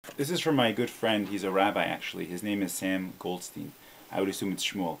This is from my good friend. He's a rabbi, actually. His name is Sam Goldstien. I would assume it's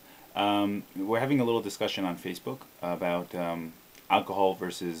Shmuel. We're having a little discussion on Facebook about alcohol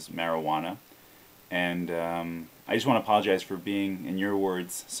versus marijuana. And I just want to apologize for being, in your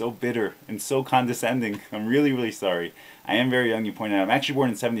words, so bitter and so condescending. I'm really, really sorry. I am very young, you pointed out. I'm actually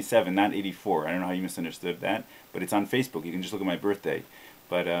born in 77, not 84. I don't know how you misunderstood that, but it's on Facebook. You can just look at my birthday.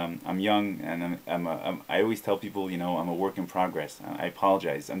 But I'm young, and I always tell people, you know, I'm a work in progress. I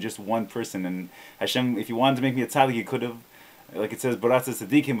apologize. I'm just one person, and Hashem, if you wanted to make me a tzaddik, you could have. Like it says, Barat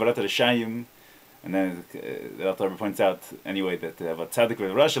tzaddikim, Barat rishayim. And then the Alter Rebbe points out anyway that tzaddik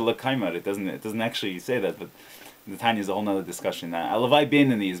v'rasha l'kaimar. It doesn't actually say that, but the Tanya is a whole nother discussion. Alavai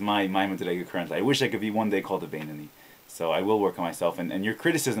Beinani is my Today currently. I wish I could be one day called a Beinani. So I will work on myself. And your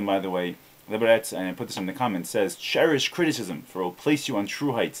criticism, by the way, and I put this in the comments, says, cherish criticism, for it will place you on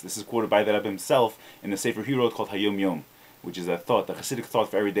true heights. This is quoted by the Rebbe himself in the Sefer he wrote called Hayom Yom, which is a Hasidic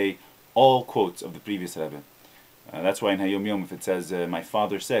thought for every day, all quotes of the previous Rebbe. That's why in Hayom Yom, if it says, my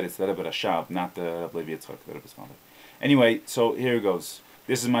father said, it's the Rebbe Rashab, not the Rebbe Levi Yitzchak, the Rebbe's father. Anyway, so here it goes.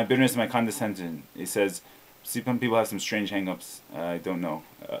 This is my bitterness and my condescension. It says, some people have some strange hang-ups. I don't know.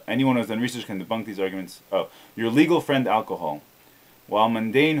 Anyone who has done research can debunk these arguments. Oh, your legal friend alcohol. While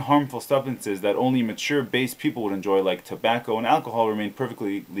mundane, harmful substances that only mature-based people would enjoy, like tobacco and alcohol, remain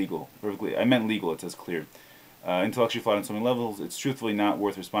perfectly legal. I meant legal, it says clear. Intellectually flawed on so many levels, it's truthfully not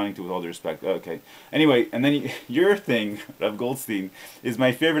worth responding to with all due respect. Okay. Anyway, and then your thing, Rav Goldstien, is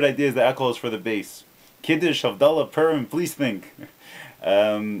my favorite idea is that alcohol is for the base. Kiddush, Havdalah, Purim, please think.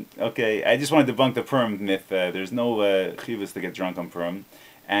 Okay, I just want to debunk the Purim myth. There's no chivas to get drunk on Purim.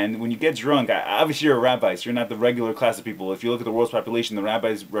 And when you get drunk, obviously you're a rabbi, so you're not the regular class of people. If you look at the world's population, the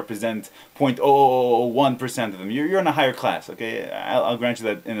rabbis represent 0.001% of them. You're in a higher class, okay? I'll grant you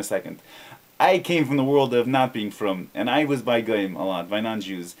that in a second. I came from the world of not being from, and I was by goyim a lot, by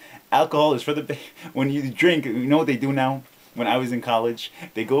non-Jews. Alcohol is for the... When you drink, you know what they do now? When I was in college,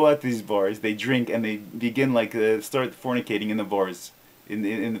 they go out to these bars, they drink, and they begin start fornicating in the bars. In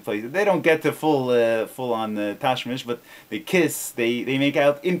the place, they don't get to full on tashmish, but they kiss, they make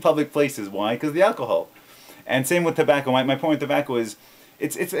out in public places. Why? Because of the alcohol. And same with tobacco. My point with tobacco is,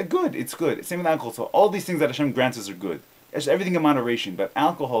 it's good. Same with alcohol. So all these things that Hashem grants us are good. It's everything in moderation. But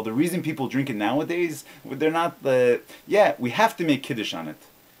alcohol, the reason people drink it nowadays, they're not yeah, we have to make kiddush on it.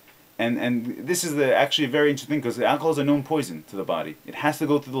 And this is actually a very interesting thing, because alcohol is a known poison to the body. It has to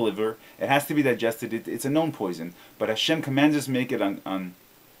go through the liver. It has to be digested. It's a known poison. But Hashem commands us to make it on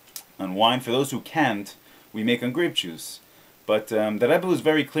wine. For those who can't, we make on grape juice. But the Rebbe was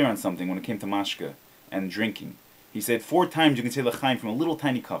very clear on something when it came to mashka and drinking. He said 4 times you can say l'chaim from a little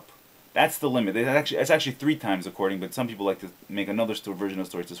tiny cup. That's the limit. It's actually 3 times according, but some people like to make another version of the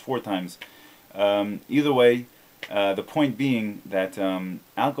story. It says 4 times. Either way, the point being that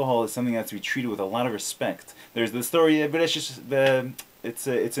alcohol is something that has to be treated with a lot of respect. There's the story,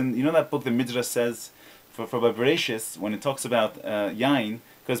 it's in, you know that book the Midrash says for Bereshis, when it talks about yain,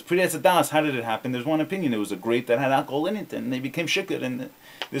 because Priyas Adas, how did it happen? There's one opinion, there was a grape that had alcohol in it, and they became shikr, and this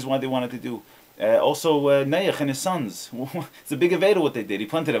is what they wanted to do. Also, Neach and his sons. It's a big aveda what they did. He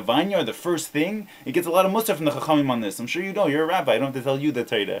planted a vineyard, the first thing. He gets a lot of mussar from the Chachamim on this. I'm sure you know. You're a rabbi. I don't have to tell you the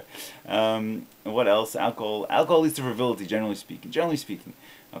Torah. What else? Alcohol. Alcohol leads to frivolity, generally speaking. Generally speaking.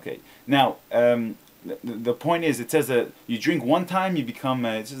 Okay. Now, the point is, it says that you drink one time, you become,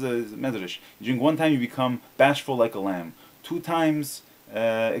 this is a medrash. You drink one time, you become bashful like a lamb. 2 times...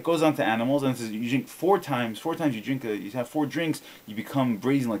 it goes on to animals, and it says you drink 4 times. 4 times you drink, you have 4 drinks, you become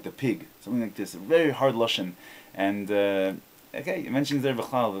brazen like the pig, something like this. A very hard lashon, and okay, it mentions there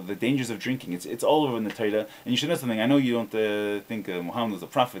the dangers of drinking. It's all over in the Torah, and you should know something. I know you don't think Muhammad was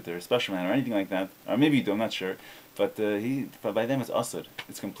a prophet or a special man or anything like that, or maybe you do. I'm not sure, but by them it's asur.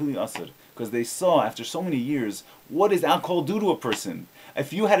 It's completely asur, because they saw after so many years what does alcohol do to a person.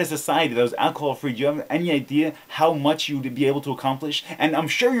 If you had a society that was alcohol-free, do you have any idea how much you would be able to accomplish? And I'm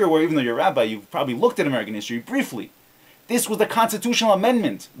sure you're aware, even though you're a rabbi, you've probably looked at American history briefly. This was the constitutional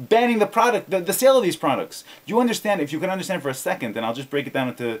amendment banning the sale of these products. Do you understand, if you can understand for a second, and I'll just break it down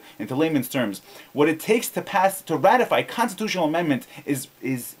into layman's terms, what it takes to ratify a constitutional amendment is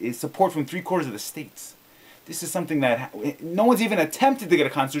support from 3/4 of the states. This is something that no one's even attempted to get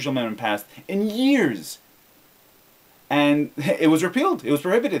a constitutional amendment passed in years. And it was repealed. It was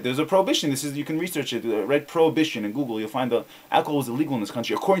prohibited. There was a prohibition. You can research it. Write prohibition in Google. You'll find that alcohol was illegal in this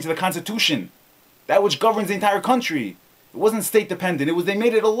country according to the Constitution, that which governs the entire country. It wasn't state dependent. They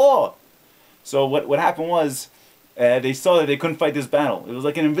made it a law. So what happened was they saw that they couldn't fight this battle. It was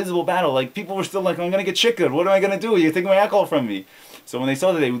like an invisible battle. Like people were still like, I'm gonna get shikar. What am I gonna do? You're taking my alcohol from me. So when they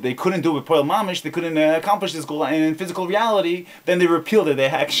saw that they couldn't do it with Poel Mamish, they couldn't accomplish this goal in physical reality, then they repealed it. They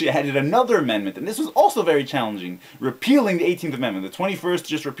actually added another amendment, and this was also very challenging, repealing the 18th Amendment. The 21st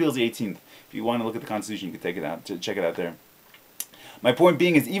just repeals the 18th. If you want to look at the Constitution, you can take it out, check it out there. My point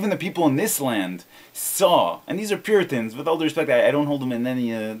being is even the people in this land saw, and these are Puritans, with all due respect, I don't hold them in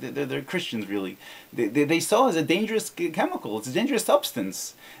any, they're Christians really, they saw it as a dangerous chemical, it's a dangerous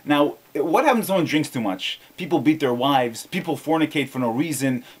substance. Now, what happens when someone drinks too much? People beat their wives, people fornicate for no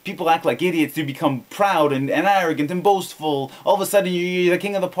reason, people act like idiots, they become proud and arrogant and boastful, all of a sudden you're the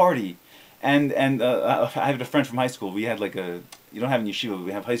king of the party. And I had a friend from high school, we had like you don't have in yeshiva, but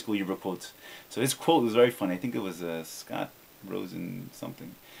we have high school yearbook quotes. So his quote was very funny, I think it was Scott Rosen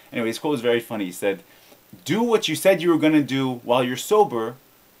something. Anyway, his quote was very funny. He said, do what you said you were going to do while you're sober.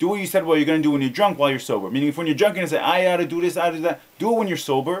 Do what you said what you're going to do when you're drunk while you're sober. Meaning if when you're drunk you're going to say, I ought to do this, I ought to do that. Do it when you're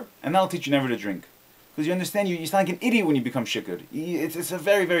sober, and that'll teach you never to drink. Because you understand, you sound like an idiot when you become shikkur. It's a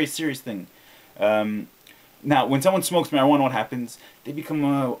very, very serious thing. Now, when someone smokes marijuana, what happens? They become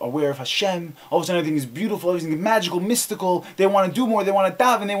aware of Hashem. All of a sudden everything is beautiful, everything is magical, mystical. They want to do more, they want to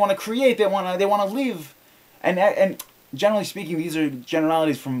daven, they want to create, they want to live. And generally speaking, these are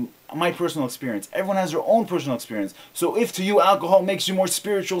generalities from my personal experience. Everyone has their own personal experience. So if to you alcohol makes you more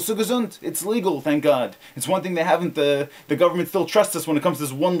spiritual, so gesund, it's legal, thank God. It's one thing they haven't, the government still trusts us when it comes to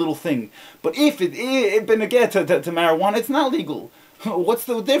this one little thing. But if it been again to marijuana, it's not legal. What's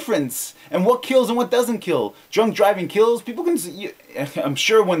the difference? And what kills and what doesn't kill? Drunk driving kills. People can, I'm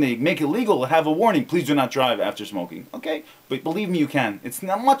sure when they make it legal, have a warning, please do not drive after smoking. Okay? But believe me, you can. It's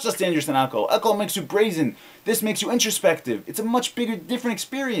not much less dangerous than alcohol. Alcohol makes you brazen. This makes you introspective. It's a much bigger, different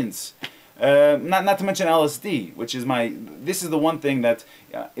experience. Not to mention LSD, which is this is the one thing that,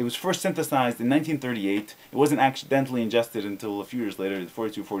 it was first synthesized in 1938. It wasn't accidentally ingested until a few years later,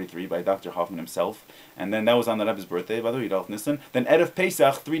 42, 43, by Dr. Hoffman himself. And then that was on the Rebbe's birthday, by the way, Yudalef Nissen. Then Erev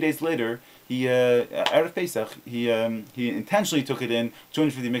Pesach, 3 days later, Erev Pesach, he intentionally took it in,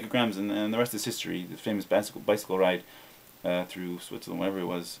 250 micrograms, and the rest is history. The famous bicycle ride through Switzerland, wherever it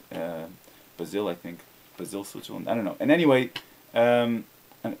was, Basel, I think. Basel, Switzerland, I don't know. And anyway,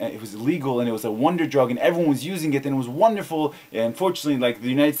 and it was illegal, and it was a wonder drug, and everyone was using it, and it was wonderful. And unfortunately, like the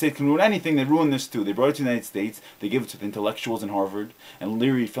United States can ruin anything, they ruined this too. They brought it to the United States, they gave it to the intellectuals in Harvard, and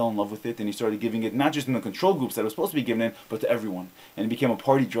Leary fell in love with it, and he started giving it not just in the control groups that it was supposed to be given in, but to everyone. And it became a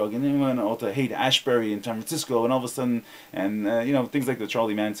party drug, and then went all to hate Ashbury in San Francisco, and all of a sudden, and things like the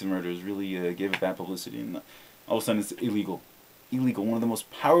Charlie Manson murders really gave it bad publicity, and all of a sudden it's illegal. Illegal, one of the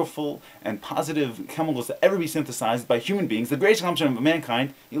most powerful and positive chemicals to ever be synthesized by human beings, the greatest accomplishment of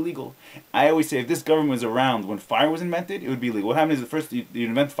mankind, illegal. I always say if this government was around when fire was invented, it would be illegal. What happened is at first you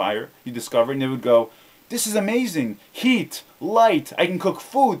invent fire, you discover it, and they would go, this is amazing, heat, light, I can cook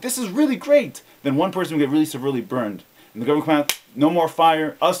food, this is really great. Then one person would get really severely burned. And the government would come out, no more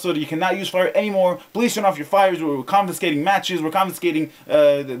fire, so you cannot use fire anymore, please turn off your fires, we're confiscating matches, we're confiscating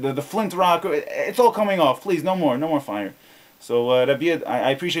the flint rock, it's all coming off, please, no more fire. So, Rabbi,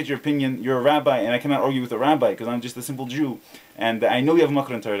 I appreciate your opinion. You're a rabbi, and I cannot argue with a rabbi because I'm just a simple Jew. And I know you have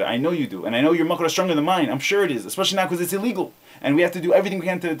makar in Torah. I know you do. And I know your makar is stronger than mine. I'm sure it is, especially now because it's illegal. And we have to do everything we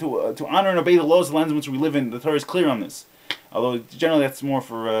can to honor and obey the laws of the lands in which we live in. The Torah is clear on this. Although, generally, that's more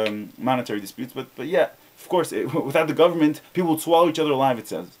for monetary disputes. But yeah, of course, without the government, people would swallow each other alive, it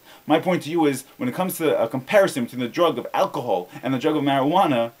says. My point to you is, when it comes to a comparison between the drug of alcohol and the drug of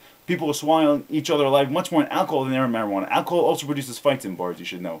marijuana, people are swallowing each other alive much more in alcohol than they are in marijuana. Alcohol also produces fights in bars, you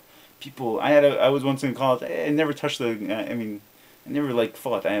should know. People, I was once in college, I never touched I never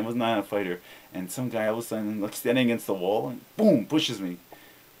fought, I was not a fighter. And some guy all of a sudden, standing against the wall, and boom, pushes me.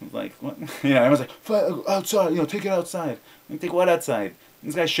 I was like, what? I was like, fight outside, take it outside. Take what outside?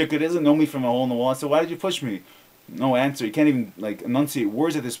 This guy shook it, doesn't know me from a hole in the wall. I said, why did you push me? No answer, he can't even enunciate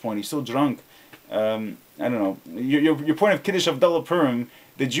words at this point, he's so drunk. I don't know, your point of Kiddush Avdallah Purim,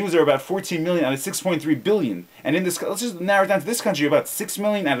 the Jews are about 14 million out of 6.3 billion. And in this, let's just narrow it down to this country, about 6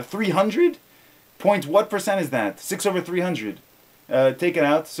 million out of 300? What percent is that? 6 over 300. Take it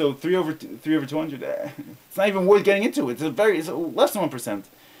out, so 3 over 200. It's not even worth getting into. It's less than 1%,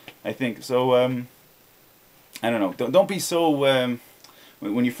 I think. So, I don't know. Don't be so,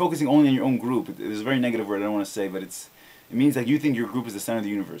 when you're focusing only on your own group, there's a very negative word I don't want to say, but it means that you think your group is the center of the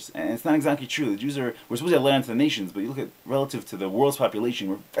universe. And it's not exactly true. The Jews we're supposed to let onto the nations, but you look at, relative to the world's population,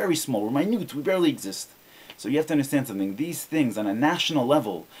 we're very small, we're minute, we barely exist. So you have to understand something. These things, on a national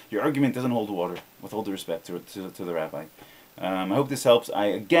level, your argument doesn't hold water, with all due respect to the rabbi. I hope this helps. I,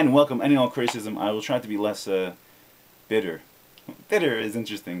 again, welcome any and all criticism. I will try to be less bitter. Bitter is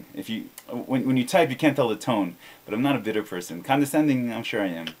interesting. When you type, you can't tell the tone, but I'm not a bitter person. Condescending, I'm sure I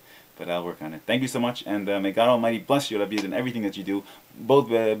am. but I'll work on it. Thank you so much, and may God Almighty bless you, Rabbi, in everything that you do, both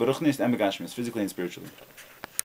beruchnis and begashmis, physically and spiritually.